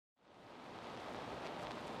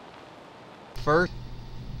first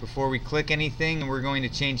before we click anything, and we're going to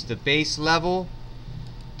change the base level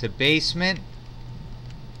to basement,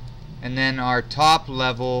 and then our top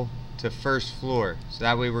level to first floor. So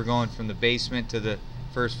that way we're going from the basement to the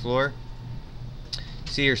first floor.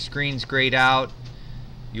 See, your screen's grayed out,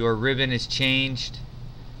 your ribbon is changed.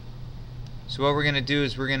 So what we're going to do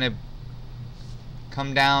is we're going to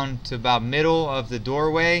come down to about middle of the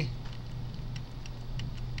doorway.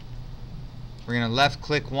 We're going to left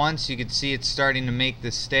click once. You can see it's starting to make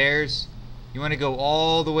the stairs. You want to go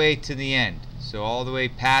all the way to the end. So all the way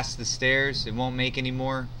past the stairs. It won't make any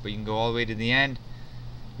more, but you can go all the way to the end.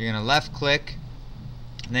 You're going to left click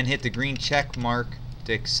and then hit the green check mark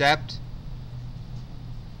to accept.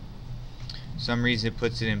 For some reason it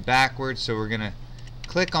puts it in backwards, so we're going to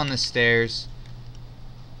click on the stairs.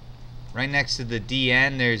 Right next to the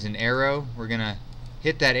DN there's an arrow. We're going to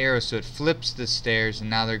hit that arrow so it flips the stairs, and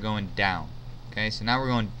now they're going down. Okay, so now we're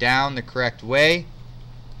going down the correct way.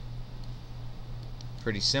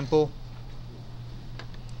 Pretty simple.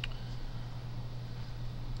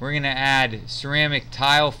 We're going to add ceramic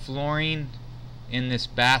tile flooring in this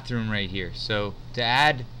bathroom right here. So to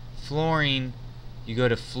add flooring, you go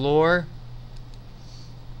to floor,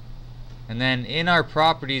 and then in our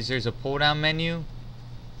properties there's a pull down menu.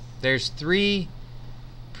 There's 3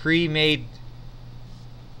 pre-made,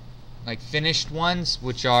 like finished ones,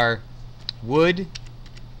 which are wood,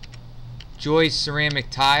 joist ceramic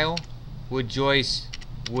tile, wood joist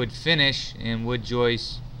wood finish, and wood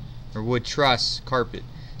joist or wood truss carpet.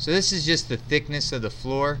 So this is just the thickness of the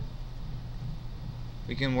floor.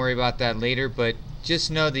 We can worry about that later, but just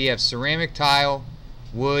know that you have ceramic tile,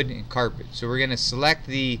 wood, and carpet. So we're going to select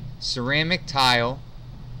the ceramic tile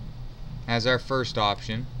as our first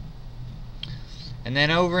option. And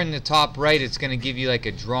then over in the top right it's going to give you like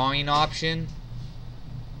a drawing option.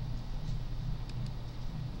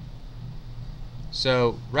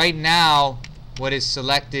 So right now what is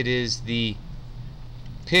selected is the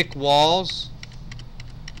pick walls.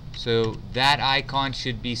 So that icon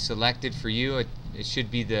should be selected for you. It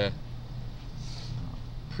should be the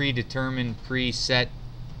predetermined preset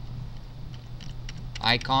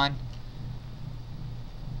icon.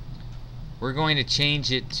 We're going to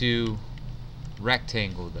change it to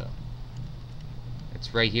rectangle though.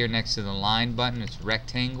 It's right here next to the line button. It's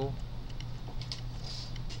rectangle.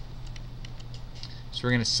 So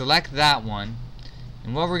we're going to select that one,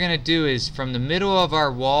 and what we're going to do is from the middle of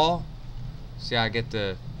our wall, see how I get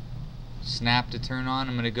the snap to turn on?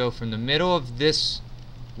 I'm going to go from the middle of this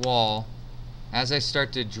wall. As I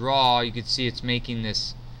start to draw, you can see it's making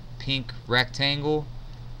this pink rectangle,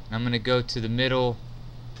 and I'm going to go to the middle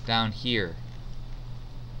down here.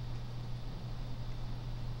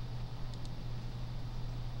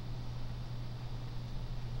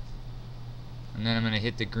 And then I'm going to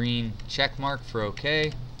hit the green check mark for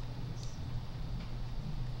OK.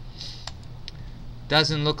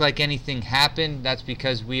 Doesn't look like anything happened. That's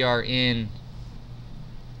because we are in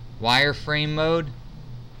wireframe mode.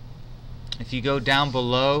 If you go down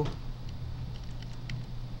below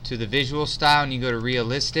to the visual style and you go to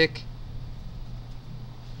realistic,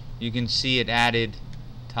 you can see it added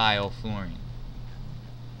tile flooring.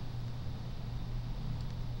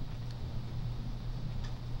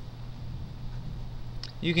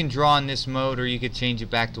 You can draw in this mode, or you could change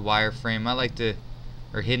it back to wireframe. I like to,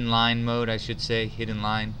 or hidden line mode I should say, hidden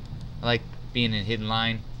line. I like being in hidden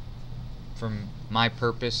line for my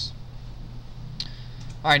purpose.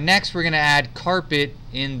 Alright, next we're going to add carpet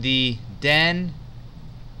in the den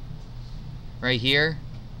right here.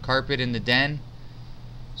 Carpet in the den.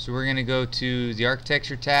 So we're going to go to the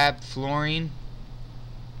architecture tab, flooring.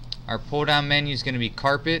 Our pull down menu is going to be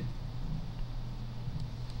carpet.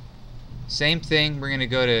 Same thing, we're going to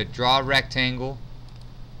go to draw rectangle.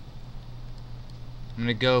 I'm going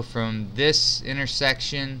to go from this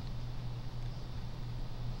intersection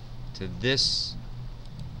to this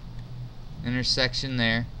intersection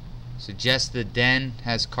there. Suggest the den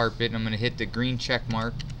has carpet, and I'm going to hit the green check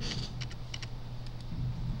mark.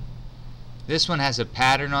 This one has a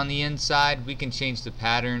pattern on the inside. We can change the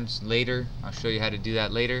patterns later. I'll show you how to do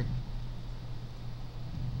that later.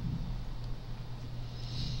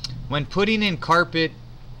 When putting in carpet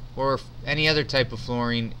or any other type of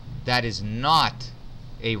flooring that is not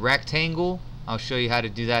a rectangle, I'll show you how to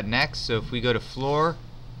do that next. So if we go to floor,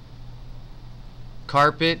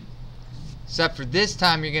 carpet, except for this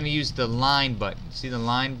time you're going to use the line button. See the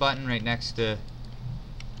line button right next to the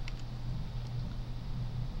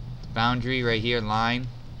boundary right here, line.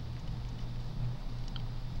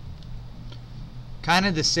 Kind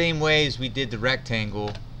of the same way as we did the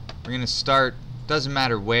rectangle. We're going to start, doesn't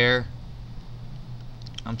matter where,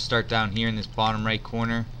 I'm start down here in this bottom right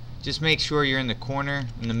corner. Just make sure you're in the corner,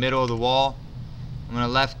 in the middle of the wall. I'm going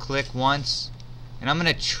to left click once, and I'm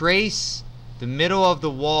going to trace the middle of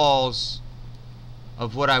the walls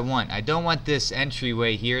of what I want. I don't want this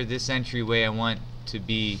entryway here. This entryway I want to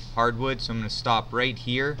be hardwood, so I'm going to stop right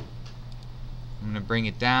here. I'm going to bring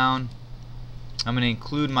it down. I'm going to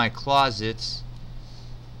include my closets.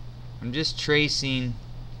 I'm just tracing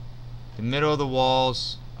the middle of the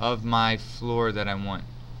walls of my floor that I want.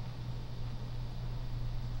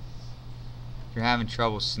 If you're having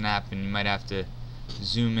trouble snapping, you might have to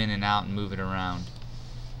zoom in and out and move it around.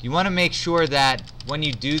 You want to make sure that when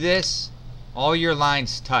you do this, all your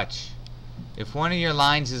lines touch. If one of your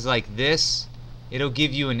lines is like this, it'll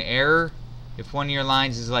give you an error. If one of your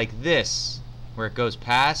lines is like this, where it goes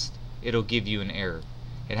past, it'll give you an error.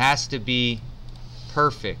 It has to be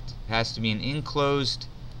perfect. It has to be an enclosed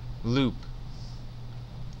loop.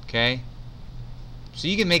 Okay? So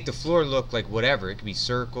you can make the floor look like whatever. It could be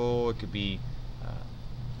circle, it could be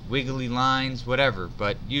wiggly lines, whatever,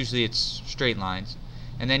 but usually it's straight lines.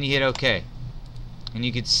 And then you hit OK. And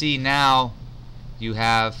you can see now you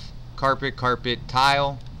have carpet, carpet,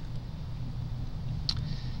 tile.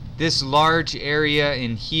 This large area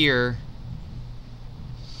in here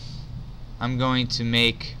I'm going to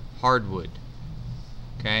make hardwood.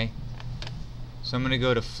 Okay? So I'm going to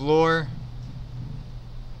go to floor.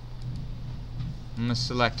 I'm going to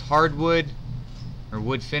select hardwood, or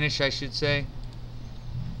wood finish I should say.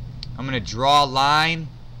 I'm going to draw a line,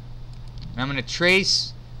 and I'm going to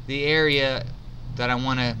trace the area that I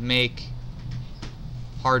want to make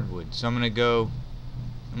hardwood. So I'm going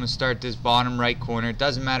to start this bottom right corner. It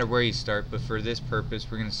doesn't matter where you start, but for this purpose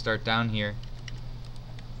we're going to start down here.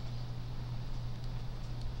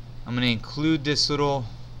 I'm going to include this little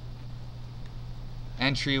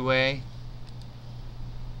entryway.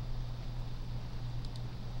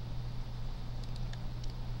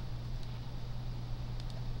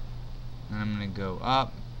 And I'm going to go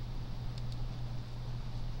up.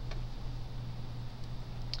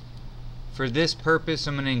 For this purpose,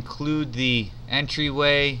 I'm going to include the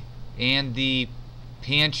entryway and the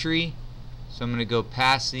pantry. So I'm going to go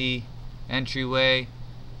past the entryway.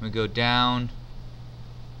 I'm going to go down.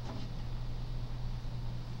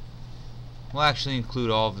 We'll actually include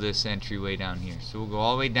all of this entryway down here. So we'll go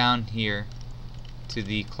all the way down here to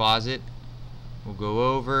the closet. We'll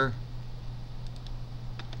go over,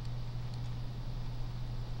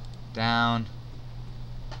 down,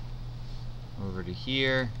 over to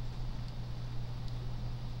here.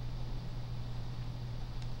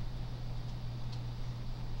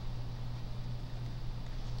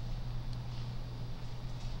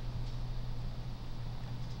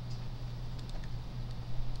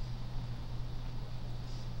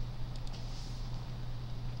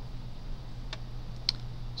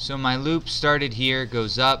 So my loop started here,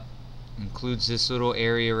 goes up, includes this little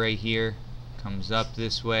area right here, comes up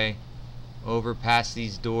this way, over past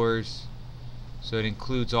these doors, so it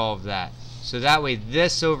includes all of that. So that way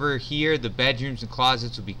this over here, the bedrooms and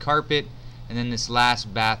closets will be carpet, and then this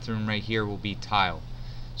last bathroom right here will be tile.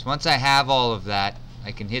 So once I have all of that,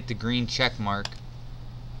 I can hit the green check mark.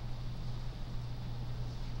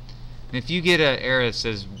 And if you get an error that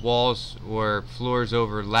says walls or floors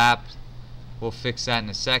overlap, we'll fix that in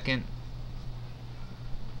a second.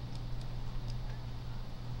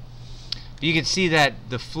 But you can see that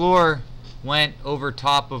the floor went over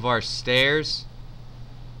top of our stairs.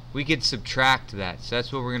 We could subtract that. So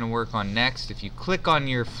that's what we're going to work on next. If you click on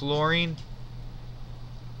your flooring,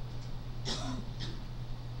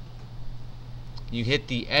 you hit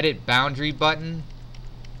the edit boundary button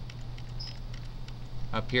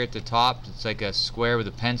up here at the top. It's like a square with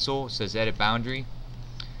a pencil. It says edit boundary.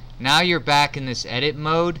 Now you're back in this edit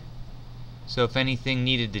mode, so if anything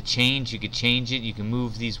needed to change, you could change it. You can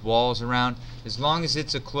move these walls around. As long as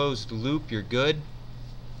it's a closed loop, you're good.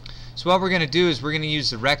 So what we're going to do is we're going to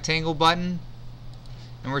use the rectangle button,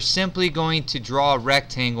 and we're simply going to draw a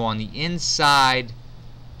rectangle on the inside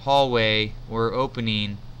hallway or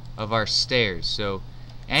opening of our stairs. So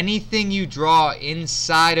anything you draw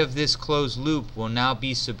inside of this closed loop will now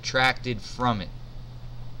be subtracted from it.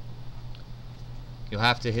 You'll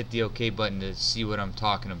have to hit the OK button to see what I'm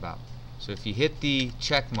talking about. So if you hit the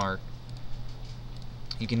check mark,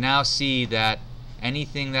 you can now see that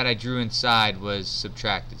anything that I drew inside was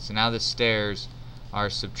subtracted. So now the stairs are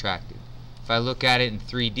subtracted. If I look at it in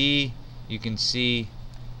 3D, you can see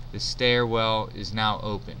the stairwell is now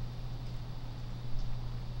open.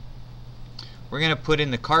 We're going to put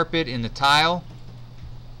in the carpet in the tile.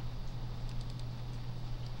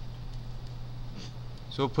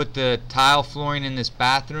 So we'll put the tile flooring in this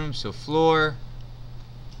bathroom. So floor,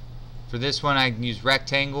 For this one I can use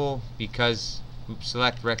rectangle because,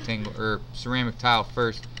 select rectangle or ceramic tile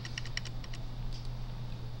first.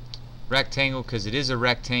 Rectangle because it is a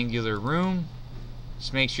rectangular room.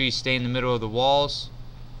 Just make sure you stay in the middle of the walls.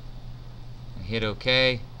 And hit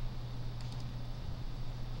OK.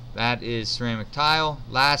 That is ceramic tile.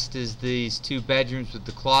 Last is these 2 bedrooms with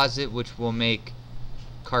the closet, which will make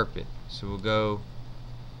carpet. So we'll go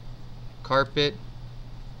carpet,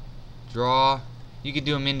 draw. You can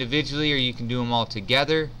do them individually or you can do them all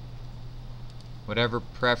together. Whatever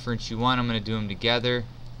preference you want. I'm going to do them together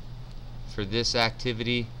for this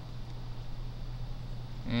activity.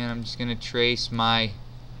 And I'm just going to trace my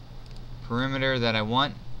perimeter that I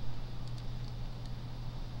want.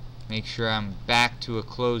 Make sure I'm back to a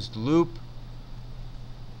closed loop.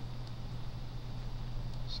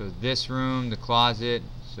 So this room, the closet,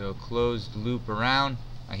 so closed loop around.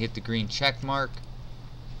 I hit the green check mark.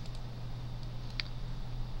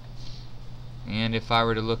 And if I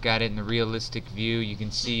were to look at it in the realistic view, you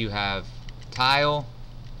can see you have tile,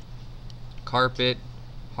 carpet,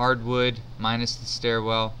 hardwood minus the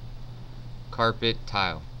stairwell, carpet,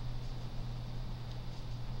 tile.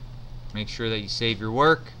 Make sure that you save your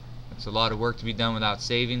work. It's a lot of work to be done without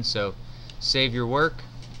saving, so save your work.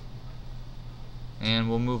 And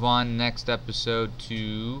we'll move on next episode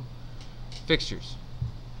to fixtures.